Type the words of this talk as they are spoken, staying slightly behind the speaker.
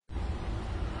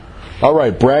All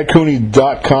right,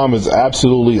 BradCooney.com is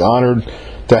absolutely honored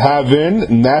to have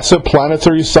in NASA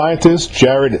planetary scientist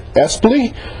Jared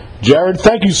Espley. Jared,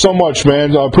 thank you so much,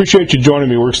 man. I appreciate you joining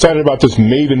me. We're excited about this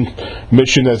MAVEN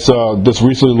mission that's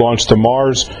recently launched to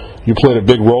Mars. You played a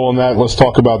big role in that. Let's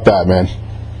talk about that, man.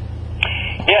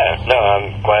 Yeah, no,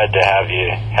 I'm glad to have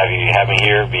me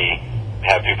here.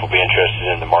 Have people be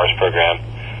interested in the Mars program.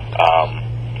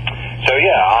 So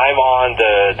yeah, I'm on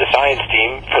the science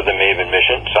team for the MAVEN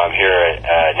mission. So I'm here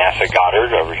at NASA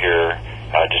Goddard over here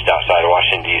just outside of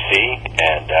Washington, D.C.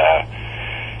 And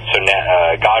so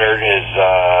Goddard is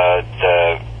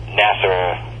the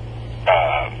NASA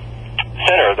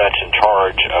center that's in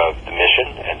charge of the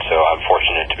mission. And so I'm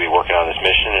fortunate to be working on this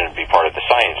mission and be part of the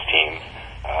science team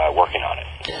working on it.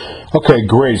 Okay,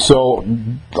 great. So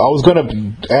I was going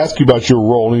to ask you about your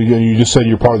role, and you just said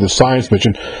you're part of the science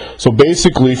mission. So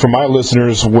basically, for my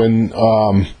listeners, when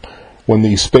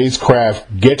the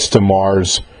spacecraft gets to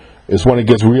Mars, is when it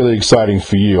gets really exciting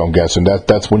for you. I'm guessing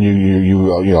that's when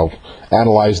you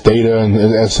analyze data and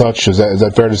as such. Is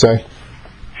that fair to say?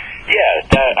 Yeah,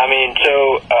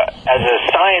 as a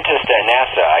scientist at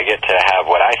NASA, I get to have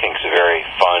what I think is a very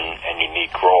fun and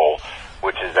unique role,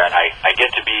 which is that I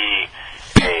get to be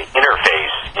an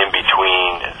interface in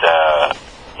between the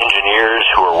engineers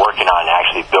who are working on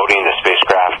actually building the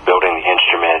spacecraft, building the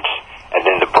instruments, and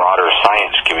then the broader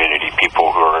science community,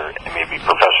 people who are maybe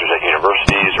professors at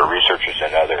universities or researchers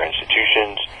at other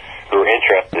institutions who are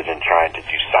interested in trying to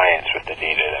do science with the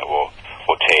data that we'll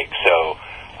take. So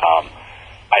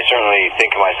I certainly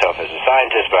think of myself as a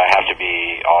scientist, but I have to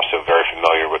be also very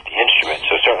familiar with the instruments.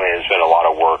 So certainly there's been a lot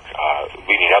of work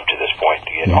leading up to this point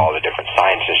to get all the different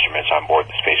science instruments on board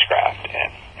the spacecraft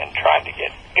and trying to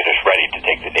get us ready to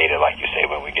take the data, like you say,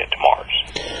 when we get to Mars.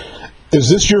 Is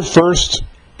this your first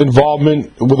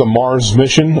involvement with a Mars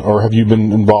mission, or have you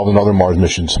been involved in other Mars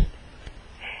missions?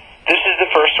 This is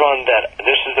the first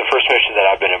mission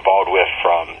that I've been involved with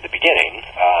from the beginning.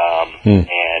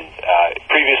 And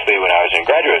previously, when I was in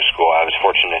graduate school, I was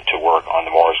fortunate to work on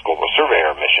the Mars Global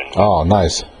Surveyor mission. Oh,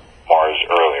 nice. Mars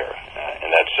earlier,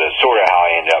 and that's sort of how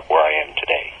I ended up where I am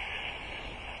today.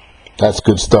 That's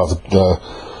good stuff.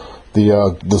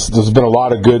 There's been a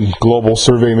lot of good global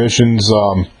survey missions.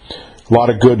 A lot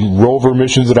of good rover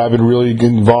missions that I've been really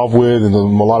involved with, and a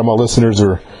lot of my listeners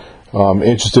are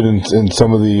interested in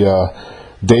some of the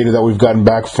data that we've gotten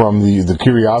back from the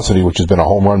Curiosity, which has been a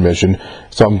home run mission.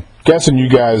 So I'm guessing you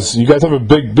guys have a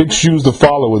big shoes to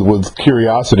follow with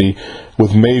Curiosity,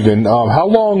 with MAVEN. How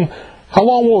long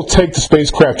will it take the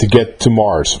spacecraft to get to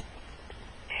Mars?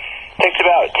 It takes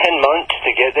about 10 months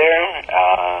to get there,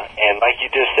 and like you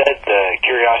just said, the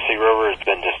Curiosity rover has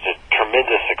been just a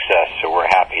tremendous success, so we're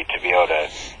happy to be able to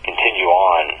continue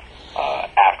on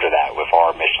after that with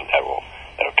our mission that'll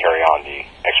carry on the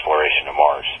exploration of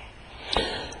Mars.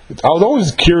 I was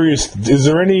always curious, is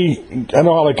there any, I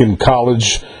know how like in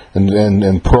college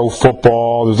and pro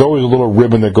football, there's always a little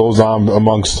ribbon that goes on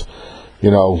amongst,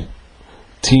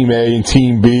 Team A and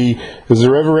Team B. Is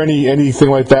there ever anything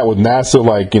like that with NASA?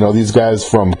 Like, these guys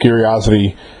from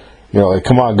Curiosity, like,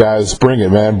 come on, guys, bring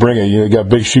it, man, bring it. You got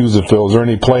big shoes to fill. Is there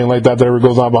any playing like that ever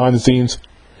goes on behind the scenes?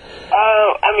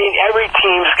 Every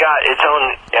team's got its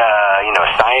own,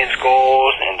 science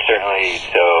goals, and certainly,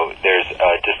 so there's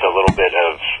just a little bit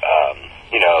of,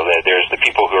 there's the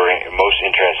people who are most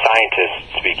interested,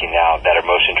 scientists speaking now, that are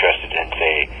most interested in,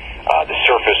 say, the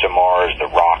surface of Mars,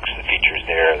 the rocks, the features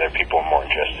there. There are people who are more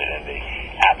interested in the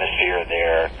atmosphere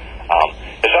there.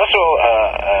 There's also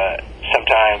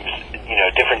sometimes,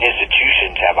 different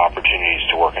institutions have opportunities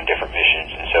to work on different missions,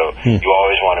 and so you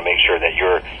always want to make sure that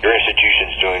your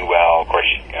institution's doing well. Of course,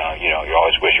 you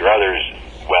always wish your others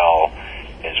well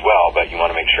as well, but you want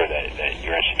to make sure that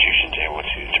your institution's able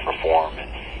to perform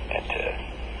and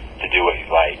to do what you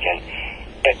like.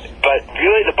 But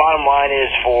really, the bottom line is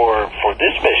for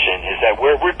this mission is that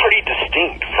we're pretty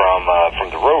distinct from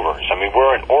the rovers. I mean,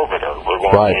 we're an orbiter. We're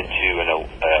going into an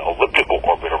elliptical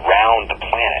orbit around the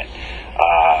planet,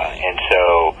 and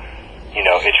so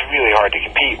it's really hard to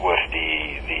compete with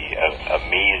the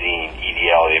amazing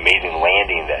EDL, the amazing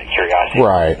landing that Curiosity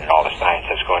and all the science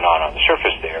that's going on the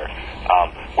surface there.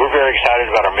 We're very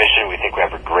excited about our mission. We think we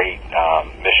have a great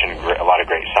mission, a lot of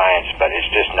great science, but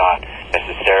it's just not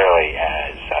necessarily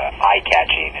as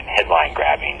eye-catching and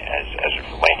headline-grabbing as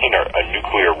landing a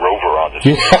nuclear rover on the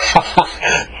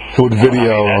surface. With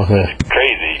video. That's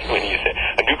crazy when you say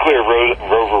a nuclear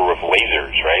rover with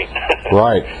lasers, right?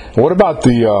 Right. What about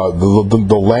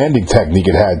the landing technique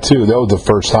it had too? That was the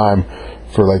first time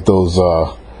for like those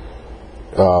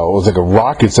it was like a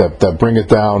rockets that bring it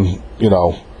down,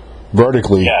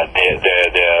 vertically. Yeah,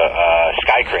 the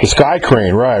sky crane. crane. The sky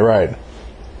crane, right.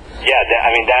 Yeah,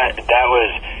 that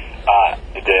was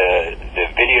the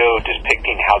video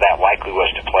depicting how that likely was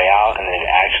to play out, and then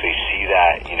to actually see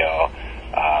that,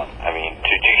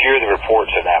 to hear the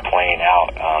reports of that playing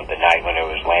out the night when it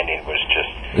was landing was just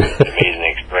an amazing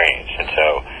experience. And so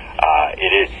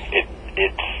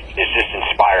it's just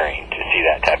inspiring to see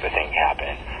that type of thing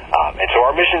happen. And so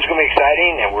our mission's going to be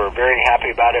exciting, and we're very happy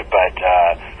about it. But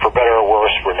for better or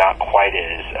worse, we're not quite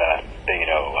as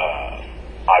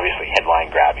obviously headline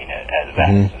grabbing it as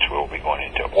that, since we'll be going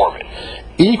into orbit.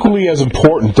 Equally as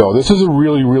important, though, this is a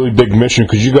really, really big mission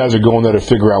because you guys are going there to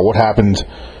figure out what happened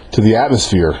to the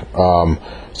atmosphere.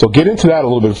 So get into that a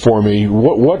little bit for me.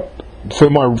 What for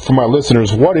my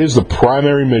listeners, what is the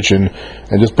primary mission?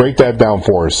 And just break that down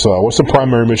for us. What's the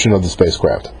primary mission of the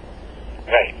spacecraft?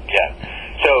 Right. Yeah.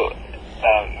 So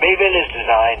MAVEN is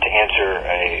designed to answer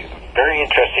a very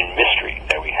interesting mystery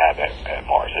that we have at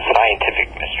Mars, a scientific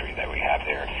mystery that we have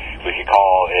there. We could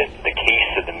call it the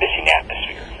case of the missing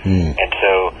atmosphere. And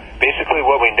so basically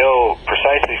what we know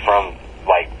precisely from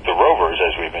the rovers,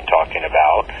 as we've been talking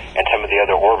about, and some of the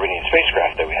other orbiting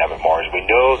spacecraft that we have at Mars, we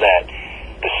know that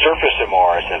the surface of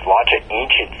Mars has lots of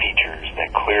ancient features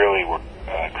that clearly were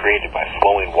created by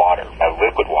flowing water, by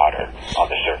liquid water on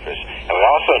the surface. And we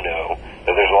also know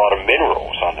that there's a lot of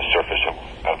minerals on the surface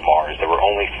of Mars that could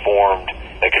only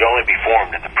be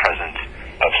formed in the presence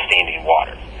of standing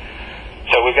water.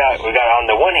 So we've got on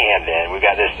the one hand, then we've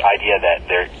got this idea that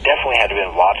there definitely had to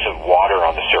have been lots of water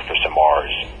on the surface of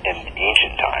Mars in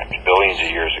ancient times, billions of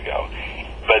years ago.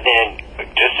 But then,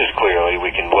 just as clearly,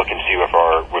 we can look and see with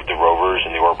the rovers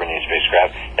and the orbiting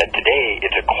spacecraft that today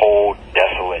it's a cold,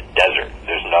 desolate desert.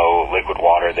 There's no liquid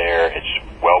water there. It's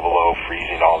well below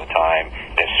freezing all the time.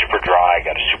 It's super dry,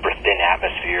 got a super thin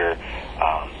atmosphere.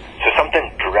 So something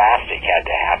drastic had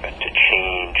to happen to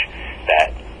change that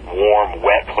warm,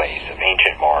 wet place of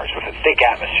ancient Mars with a thick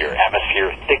atmosphere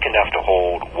thick enough to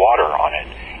hold water on it,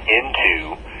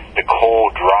 into the cold,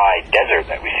 dry desert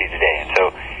that we see today. And so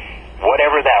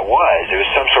whatever that was, it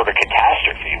was some sort of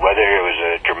catastrophe, whether it was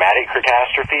a dramatic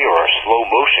catastrophe or a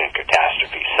slow-motion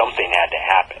catastrophe. Something had to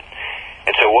happen.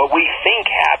 And so what we think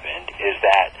happened is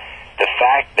that the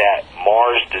fact that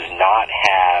Mars does not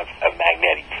have a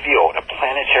magnetic field, a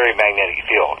planetary magnetic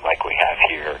field like we have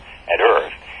here at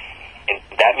Earth, and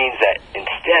that means that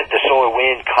instead the solar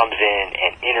wind comes in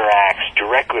and interacts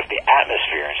directly with the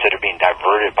atmosphere instead of being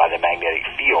diverted by the magnetic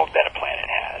field that a planet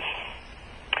has.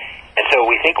 And so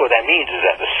we think what that means is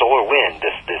that the solar wind,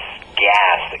 this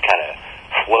gas that kind of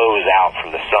flows out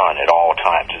from the sun at all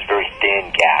times, this very thin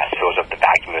gas, fills up the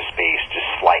vacuum of space just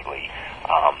slightly,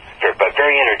 but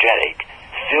very energetic,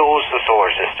 fills the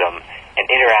solar system and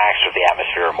interacts with the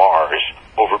atmosphere of Mars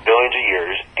over billions of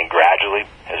years and gradually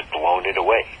has blown it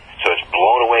away. So it's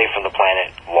blown away from the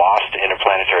planet, lost to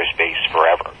interplanetary space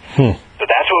forever. So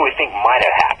that's what we think might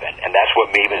have happened, and that's what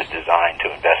MAVEN is designed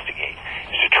to investigate,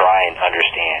 is to try and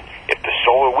understand if the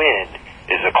solar wind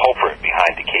is the culprit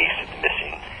behind the case of the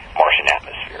missing Martian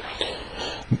atmosphere.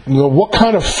 Now, what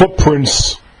kind of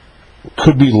footprints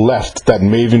could be left that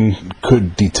MAVEN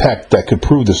could detect that could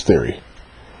prove this theory?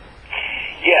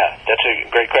 Yeah, that's a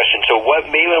great question. So what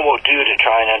MAVEN will do to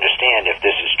try and understand if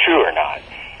this is true or not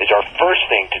is our first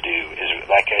thing to do is,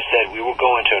 like I said, we will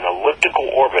go into an elliptical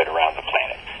orbit around the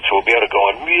planet. So we'll be able to go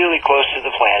in really close to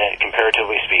the planet,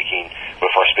 comparatively speaking,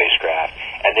 with our spacecraft,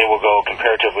 and then we'll go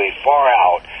comparatively far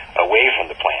out away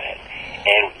from the planet.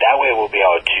 And that way we'll be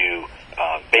able to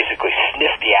basically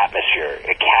sniff the atmosphere,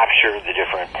 capture the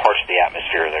different parts of the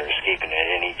atmosphere that are escaping at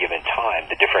any given time,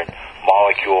 the different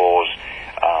molecules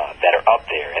that are up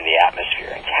there in the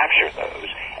atmosphere, and capture those.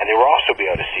 And then we'll also be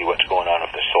able to see what's going on with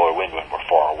the solar wind when we're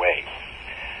far away.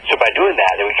 So by doing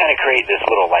that, then we kind of create this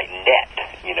little net,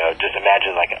 just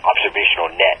imagine like an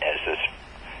observational net as this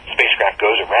spacecraft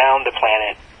goes around the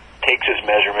planet, takes its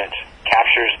measurements,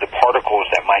 captures the particles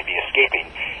that might be escaping,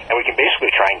 and we can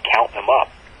basically try and count them up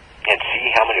and see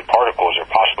how many particles are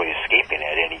possibly escaping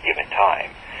at any given time.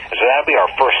 And so that'll be our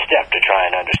first step to try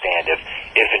and understand if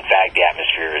in fact the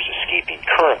atmosphere is escaping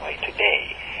currently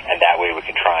today, and that way we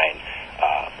can try and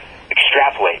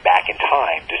extrapolate back in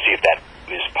time to see if that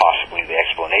is possibly the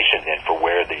explanation then for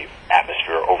where the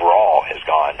atmosphere overall has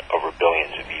gone over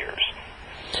billions of years.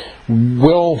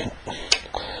 Well,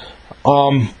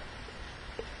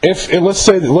 if let's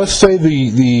say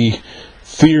the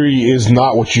theory is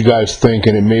not what you guys think,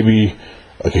 and it may be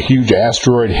like a huge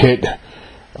asteroid hit,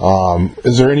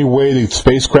 is there any way the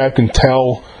spacecraft can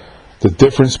tell the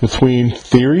difference between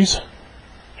theories?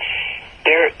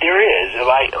 There is.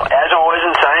 As always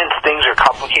in science, things are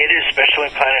complicated, especially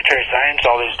in planetary science.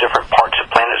 All these different parts of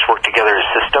planets work together as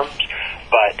systems.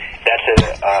 But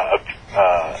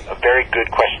a very good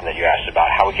question that you asked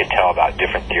about how we can tell about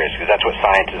different theories, because that's what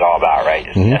science is all about, right?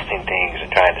 Is testing things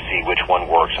and trying to see which one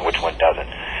works and which one doesn't.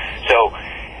 So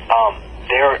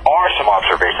there are some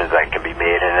observations that can be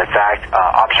made, and in fact,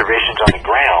 observations on the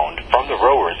ground from the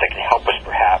rovers that can help us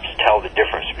perhaps tell the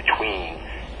difference between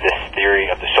this theory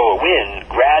of the solar wind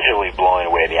gradually blowing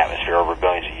away the atmosphere over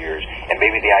billions of years, and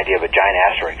maybe the idea of a giant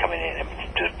asteroid coming in and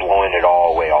just blowing it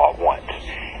all away all at once.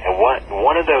 And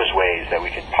one of those ways that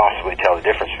we can possibly tell the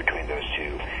difference between those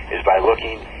two is by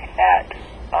looking at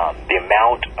the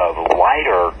amount of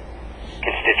lighter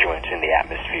constituents in the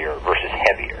atmosphere versus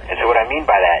heavier. And so what I mean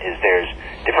by that is there's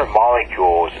different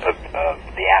molecules of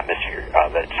the atmosphere.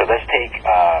 So let's take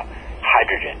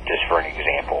hydrogen, just for an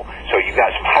example. So you've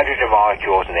got some hydrogen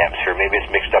molecules in the atmosphere. Maybe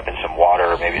it's mixed up in some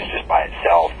water, maybe it's just by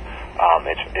itself.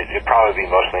 It'd probably be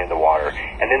mostly in the water.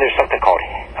 And then there's something called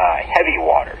heavy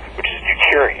water, which is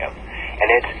deuterium. And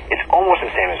it's almost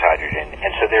the same as hydrogen.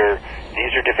 And so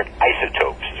these are different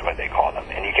isotopes, is what they call them.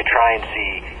 And you can try and see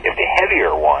if the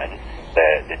heavier one,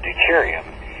 the deuterium,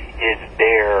 is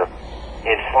there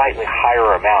in slightly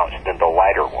higher amounts than the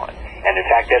lighter one. And in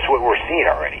fact, that's what we're seeing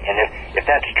already. And if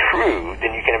that's true,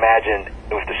 then you can imagine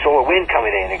with the solar wind coming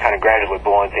in and kind of gradually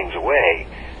blowing things away,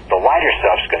 the lighter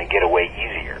stuff's going to get away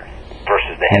easier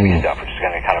versus the heavy stuff, which is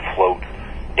going to kind of float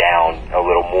down a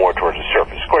little more towards the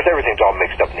surface. Of course, everything's all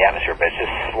mixed up in the atmosphere, but it's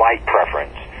just slight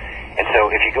preference. And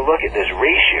so if you can look at this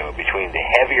ratio between the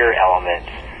heavier elements,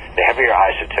 the heavier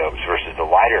isotopes versus the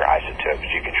lighter isotopes,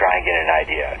 you can try and get an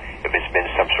idea if it's been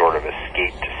some sort of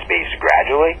escape to space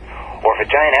gradually, or if a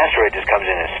giant asteroid just comes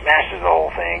in and smashes the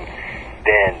whole thing,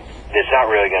 then it's not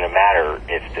really going to matter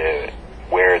if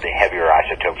where the heavier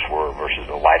isotopes were versus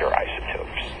the lighter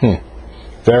isotopes.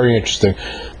 Very interesting.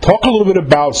 Talk a little bit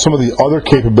about some of the other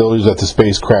capabilities that the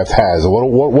spacecraft has.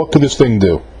 What could this thing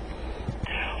do?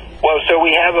 Well, so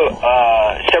we have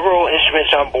several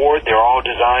instruments on board. They're all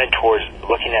designed towards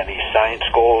looking at these science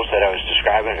goals that I was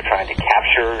describing, of trying to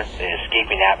capture the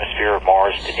escaping atmosphere of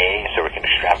Mars today so we can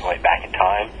extrapolate back in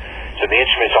time. So the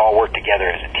instruments all work together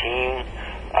as a team.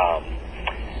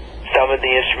 Some of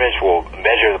the instruments will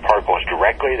measure the particles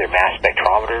directly. They're mass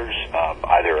spectrometers,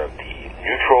 either of the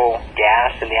neutral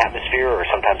gas in the atmosphere, or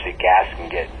sometimes the gas can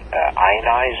get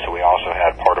ionized. So we also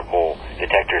have particle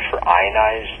detectors for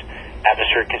ionized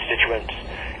atmospheric constituents.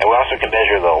 And we also can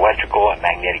measure the electrical and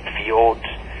magnetic fields,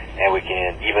 and we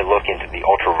can even look into the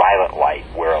ultraviolet light,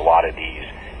 where a lot of these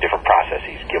different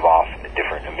processes give off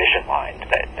different emission lines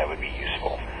that would be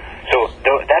useful. So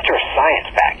that's our science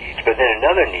package. But then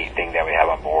another neat thing that we have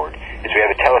on board is we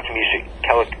have a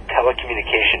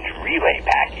telecommunications relay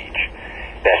package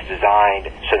that's designed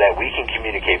so that we can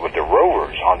communicate with the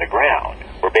rovers on the ground.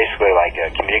 We're basically like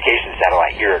a communications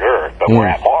satellite here at Earth, but we're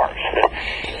at Mars.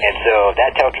 And so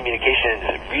that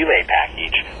telecommunications relay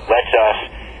package lets us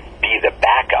be the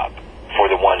backup for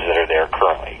the ones that are there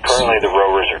currently. Currently, the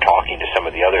rovers are talking to some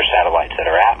of the other satellites that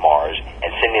are at Mars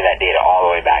and sending that data all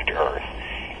the way back to Earth.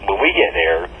 When we get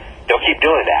there, they'll keep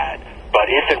doing that. But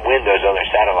if and when those other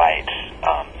satellites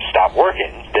stop working,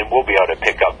 then we'll be able to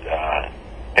pick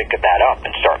that up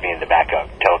and start being the backup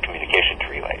telecommunications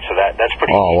relay. So that's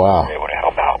pretty neat. Wow. We're able to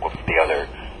help out with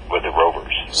the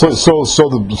rovers. So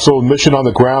the mission on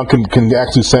the ground can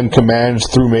actually send commands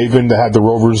through Maven to have the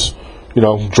rovers,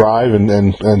 drive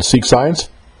and seek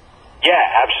science? Yeah,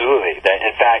 absolutely.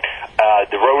 In fact,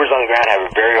 the rovers on the ground have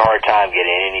a very hard time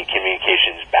getting any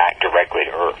communications back directly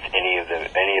to Earth. Any of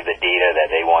the data that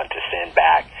they want to send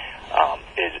back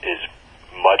is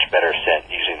much better sent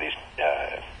using these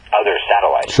other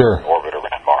satellites in orbit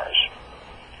around Mars.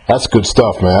 That's good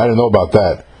stuff, man. I didn't know about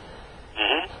that.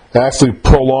 It actually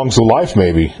prolongs the life,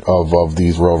 maybe, of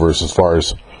these rovers as far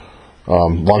as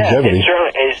longevity. Yeah, it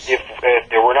certainly is. If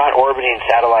there were not orbiting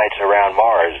satellites around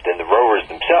Mars, then the rovers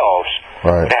themselves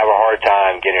would have a hard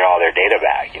time getting all their data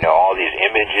back. All these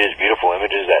images, beautiful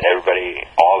images that everybody,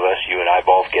 all of us, you and I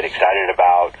both get excited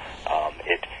about.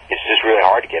 It's just really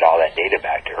hard to get all that data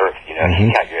back to Earth. You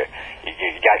got your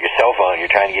cell phone, you're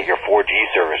trying to get your 4G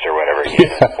service or whatever.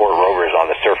 Poor rovers on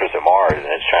the surface of Mars, and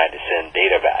it's trying to send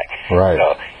data back. Right.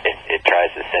 So it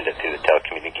tries to send it through the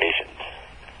telecommunications.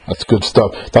 That's good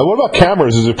stuff. Now, what about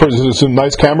cameras? Is there some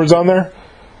nice cameras on there?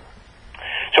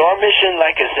 So our mission,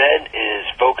 like I said, is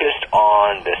focused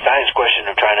on the science question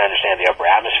of trying to understand the upper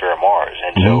atmosphere of Mars.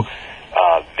 And so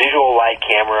visual light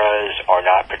cameras are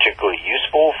not particularly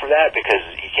useful for that because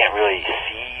you can't really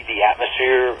see the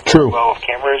atmosphere well with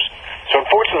cameras. So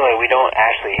unfortunately, we don't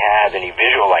actually have any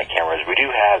visual light cameras. We do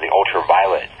have the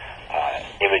ultraviolet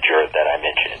imager that I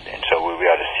mentioned. And so we'll be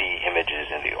able to see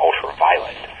images in the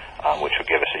ultraviolet, which will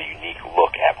give us a unique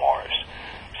look at Mars.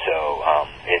 So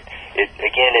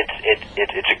again,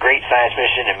 it's a great science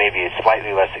mission, and maybe it's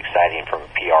slightly less exciting from a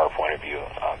PR point of view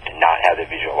to not have the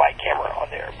visual light camera on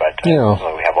there. But we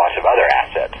have lots of other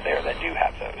assets there that do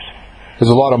have those. There's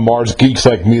a lot of Mars geeks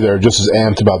like me that are just as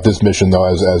amped about this mission, though,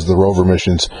 as the rover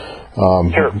missions.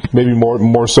 Sure. Maybe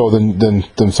more so than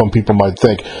some people might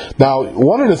think. Now,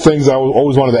 one of the things I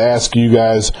always wanted to ask you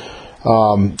guys,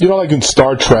 like in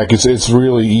Star Trek, it's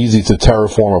really easy to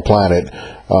terraform a planet.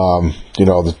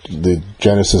 The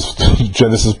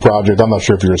Genesis project. I'm not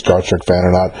sure if you're a Star Trek fan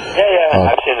or not. Yeah,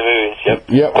 I've seen the movies.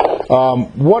 Yep.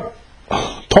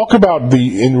 Talk about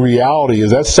in reality,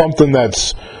 is that something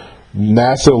that's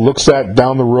NASA looks at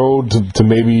down the road to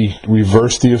maybe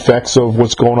reverse the effects of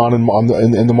what's going on in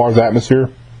the Mars atmosphere?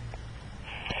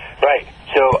 Right.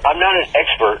 So I'm not an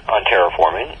expert on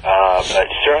terraforming, but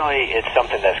certainly it's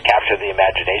something that's captured the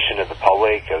imagination of the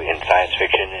public in science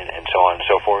fiction and so on and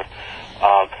so forth.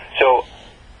 So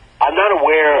I'm not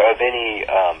aware of any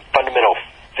fundamental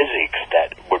physics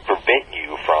that would prevent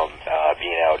you from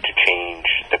being able to change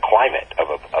the climate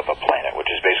of a planet, which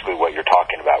is basically what you're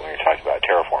talking about when you're talking about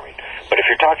terraforming. But if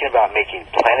you're talking about making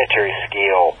planetary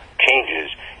scale changes,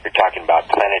 you're talking about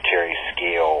planetary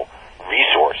scale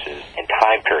resources and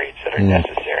time periods that are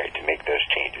necessary to make those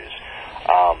changes.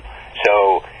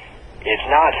 So it's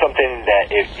not something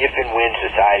that if and when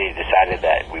society decided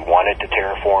that we wanted to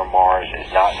terraform Mars,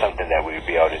 it's not something that we would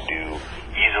be able to do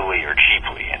easily or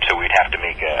cheaply. And so we'd have to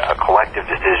make a collective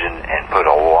decision and put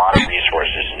a lot of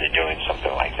resources into doing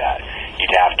something like that.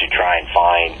 You'd have to try and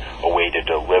find a way to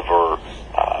deliver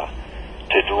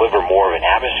more of an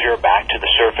atmosphere back to the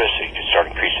surface, so you could start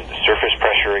increasing the surface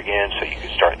pressure again, so you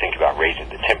could start thinking about raising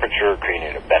the temperature,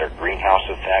 creating a better greenhouse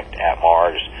effect at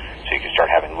Mars, so you could start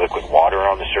having liquid water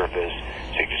on the surface,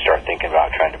 so you could start thinking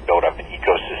about trying to build up an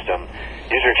ecosystem.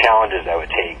 These are challenges that would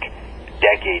take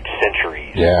decades,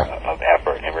 centuries of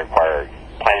effort and require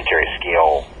planetary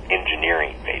scale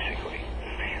engineering, basically.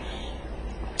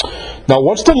 Now,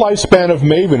 what's the lifespan of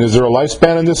Maven? Is there a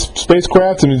lifespan in this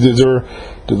spacecraft? Can we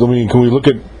look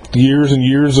at years and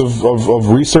years of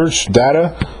research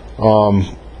data?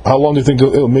 How long do you think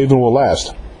Maven will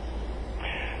last?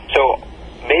 So,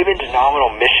 Maven's nominal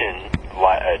mission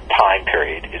time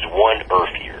period is 1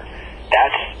 Earth year.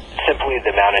 That's simply the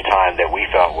amount of time that we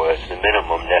felt was the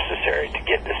minimum necessary to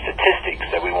get the statistics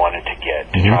that we wanted to get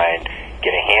to try and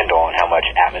get a handle on how much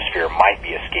atmosphere might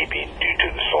be escaping due to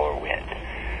the solar wind.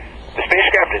 The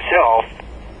spacecraft itself,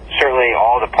 certainly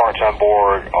all the parts on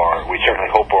board we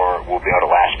certainly hope will be able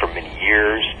to last for many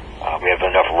years. We have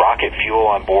enough rocket fuel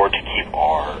on board to keep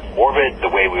our orbit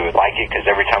the way we would like it, because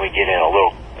every time we get in a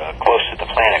little close to the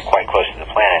planet, quite close to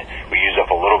the planet, we use up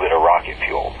a little bit of rocket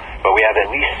fuel. But we have at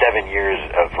least 7 years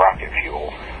of rocket fuel.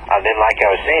 Then, like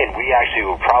I was saying, we actually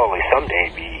will probably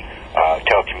someday be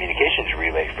telecommunications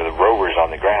relay for the rovers on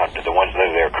the ground, to the ones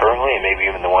that are there currently and maybe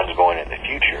even the ones going in the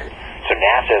future. So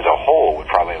NASA as a whole would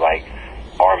probably like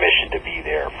our mission to be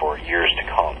there for years to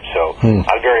come. So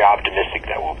I'm very optimistic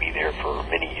that we'll be there for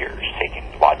many years, taking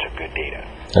lots of good data.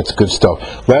 That's good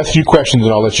stuff. Last few questions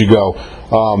and I'll let you go.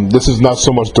 This is not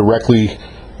so much directly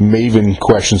Maven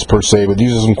questions per se, but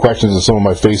these are some questions that some of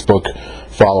my Facebook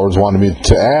followers wanted me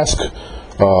to ask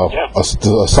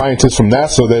a scientist from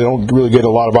NASA. They don't really get a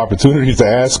lot of opportunities to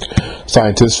ask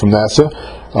scientists from NASA.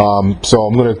 So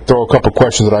I'm going to throw a couple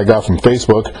questions that I got from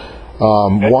Facebook.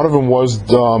 One of them was,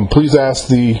 please ask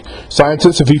the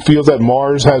scientist if he feels that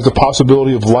Mars has the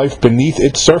possibility of life beneath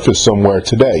its surface somewhere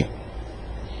today.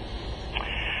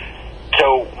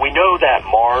 So we know that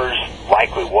Mars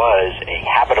likely was a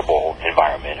habitable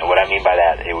environment, and what I mean by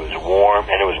that, it was warm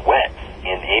and it was wet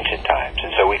in ancient times,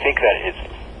 and so we think that it's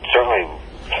certainly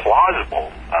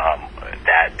plausible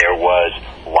that there was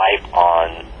life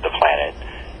on the planet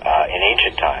in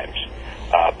ancient times.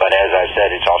 But as I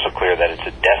said, it's also clear that it's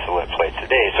a desolate place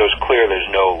today, so it's clear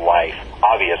there's no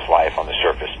obvious life on the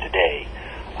surface today.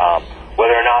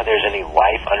 Whether or not there's any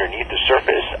life underneath the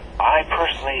surface, I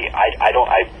personally,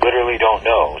 I literally don't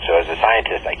know. So as a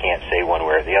scientist, I can't say one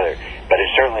way or the other. But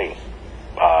it's certainly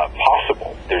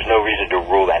possible. There's no reason to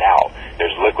rule that out.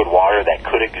 There's liquid water that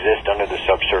could exist under the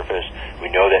subsurface. We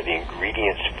know that the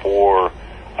ingredients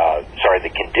the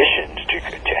conditions to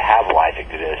have life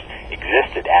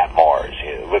existed at Mars.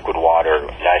 Liquid water,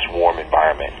 nice warm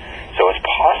environment. So it's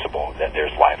possible that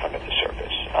there's life under the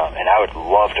surface. And I would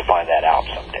love to find that out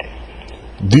someday.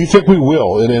 Do you think we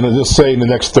will, let's say in the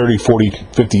next 30, 40,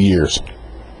 50 years?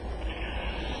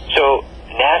 So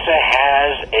NASA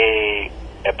has a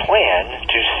plan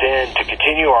to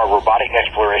continue our robotic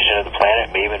exploration of the planet.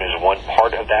 Maven is one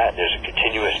part of that. There's a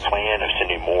continuous plan of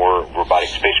sending more robotic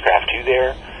spacecraft to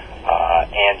there.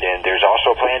 And then there's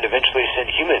also a plan to eventually send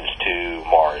humans to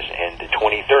Mars in the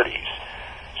 2030s.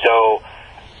 So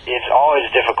it's always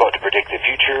difficult to predict the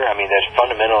future. I mean, that's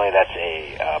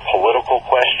a political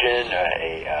question,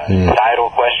 a societal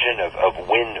question of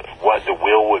what the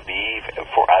will would be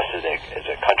for us as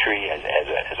a country,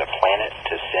 as a planet,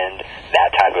 to send that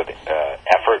type of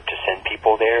effort to send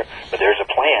people there. But there's a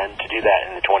plan to do that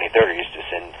in the 2030s to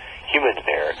send humans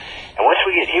there. And once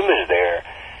we get humans there,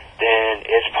 then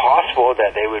it's possible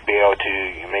that they would be able to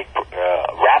make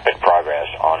rapid progress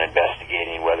on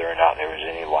investigating whether or not there was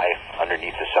any life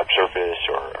underneath the subsurface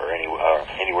or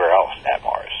anywhere else at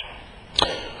Mars.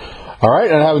 All right,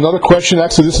 and I have another question.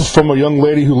 Actually, this is from a young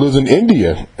lady who lives in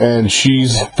India, and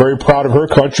she's very proud of her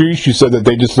country. She said that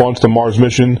they just launched a Mars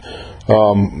mission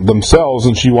themselves,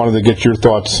 and she wanted to get your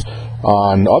thoughts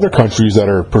on other countries that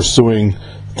are pursuing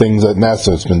things that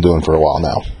NASA's been doing for a while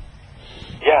now.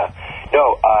 Yeah.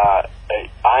 No,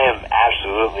 I am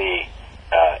absolutely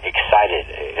excited,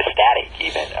 ecstatic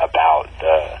even, about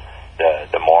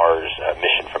the Mars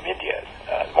mission from India,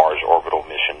 Mars orbital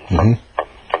mission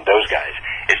from those guys.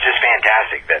 It's just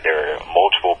fantastic that there are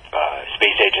multiple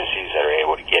space agencies that are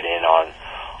able to get in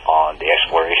on the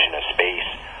exploration of space.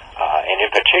 And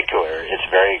in particular, it's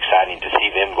very exciting to see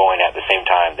them going at the same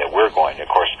time that we're going. Of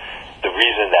course, the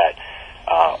reason that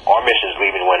our mission is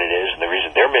leaving when it is, and the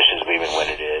reason their mission is leaving when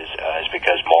it is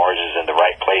because Mars is in the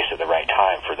right place at the right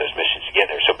time for those missions to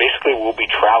get there. So basically, we'll be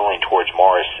traveling towards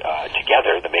Mars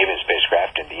together, the Maven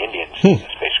spacecraft and the Indian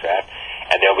spacecraft,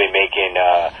 and they'll be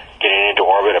getting into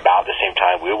orbit about the same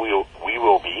time we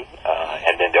will be,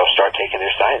 and then they'll start taking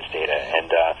their science data. And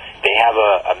they have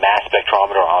a mass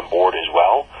spectrometer on board as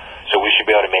well, so we should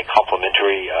be able to make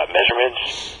complementary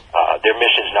measurements. Their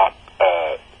mission's not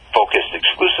focused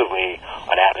exclusively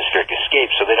on atmospheric escape,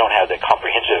 so they don't have the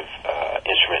comprehensive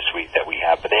instrument suite that we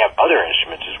have, but they have other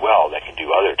instruments as well that can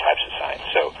do other types of science.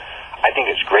 So I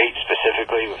think it's great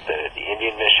specifically with the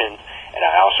Indian mission, and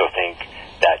I also think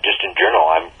that just in general,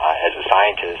 as a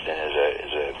scientist and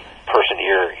as a person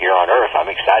here on Earth, I'm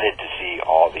excited to see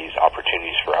all these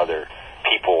opportunities for other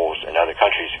peoples and other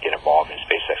countries to get involved in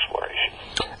space exploration.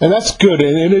 And that's good.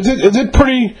 And is it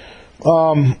pretty?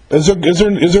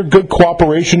 Is there good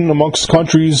cooperation amongst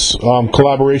countries,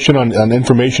 collaboration on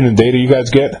information and data you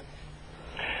guys get?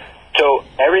 So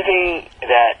everything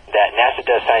that NASA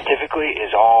does scientifically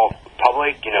is all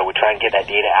public. We try and get that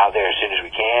data out there as soon as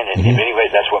we can, and in many ways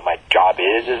that's what my job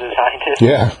is as a scientist.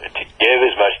 Yeah. To give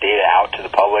as much data out to the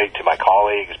public, to my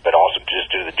colleagues, but also just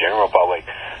to the general public,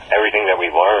 everything that we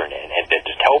learn, and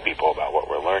to tell people about what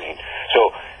we're learning.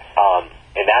 So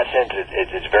in that sense,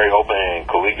 it's very open and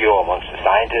collegial amongst the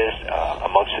scientists,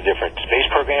 amongst the different space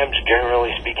programs.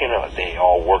 Generally speaking, they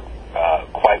all work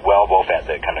quite well, both at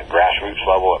the kind of grassroots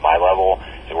level, at my level,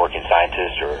 the working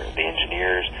scientists or the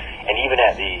engineers, and even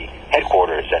at the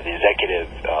headquarters, at the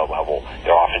executive level,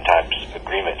 there are oftentimes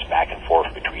agreements back and forth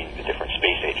between the different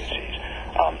space agencies.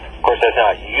 Of course, that's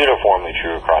not uniformly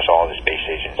true across all the space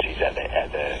agencies at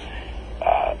the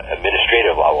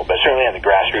administrative level, but certainly at the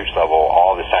grassroots level,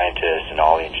 all the scientists and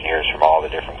all the engineers from all the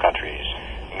different countries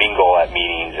mingle at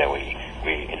meetings, and we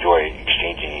enjoy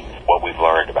exchanging what we've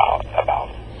learned about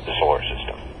the solar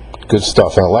system. Good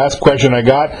stuff. And the last question I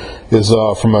got is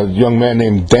from a young man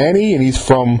named Danny, and he's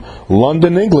from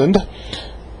London, England,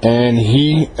 and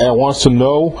he wants to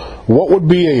know what would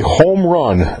be a home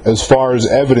run as far as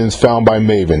evidence found by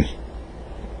Maven.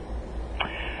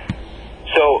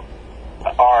 So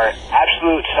our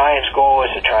absolute science goal is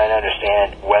to try and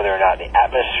understand whether or not the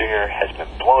atmosphere has been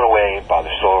blown away by the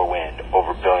solar wind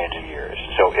over billions of years.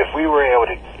 So if we were able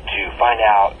to find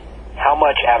out how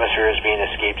much atmosphere is being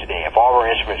escaped today, if all of our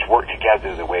instruments work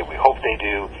together the way we hope they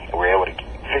do, and we're able to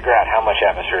figure out how much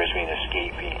atmosphere is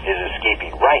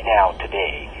escaping right now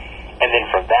today, and then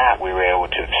from that we were able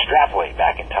to extrapolate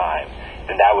back in time,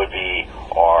 then that would be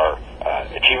our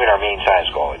achieving our main science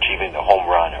goal, achieving the home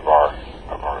run of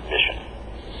our mission.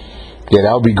 Yeah,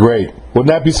 that would be great. Wouldn't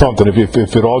that be something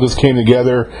if it all just came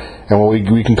together and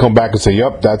we can come back and say,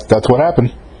 yep, that's what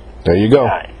happened. There you go.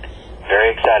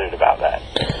 Very excited about that.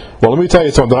 Well, let me tell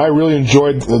you something. I really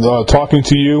enjoyed talking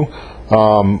to you.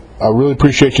 I really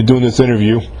appreciate you doing this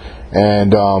interview,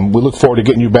 and we look forward to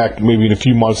getting you back maybe in a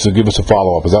few months to give us a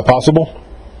follow-up. Is that possible?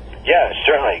 Yeah,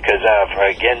 certainly, because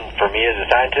again, for me as a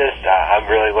scientist, I'm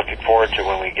really looking forward to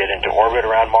when we get into orbit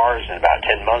around Mars in about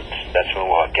 10 months. That's when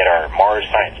we'll get our Mars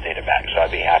science data back, so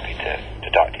I'd be happy to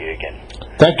talk to you again.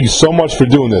 Thank you so much for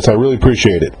doing this. I really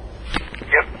appreciate it.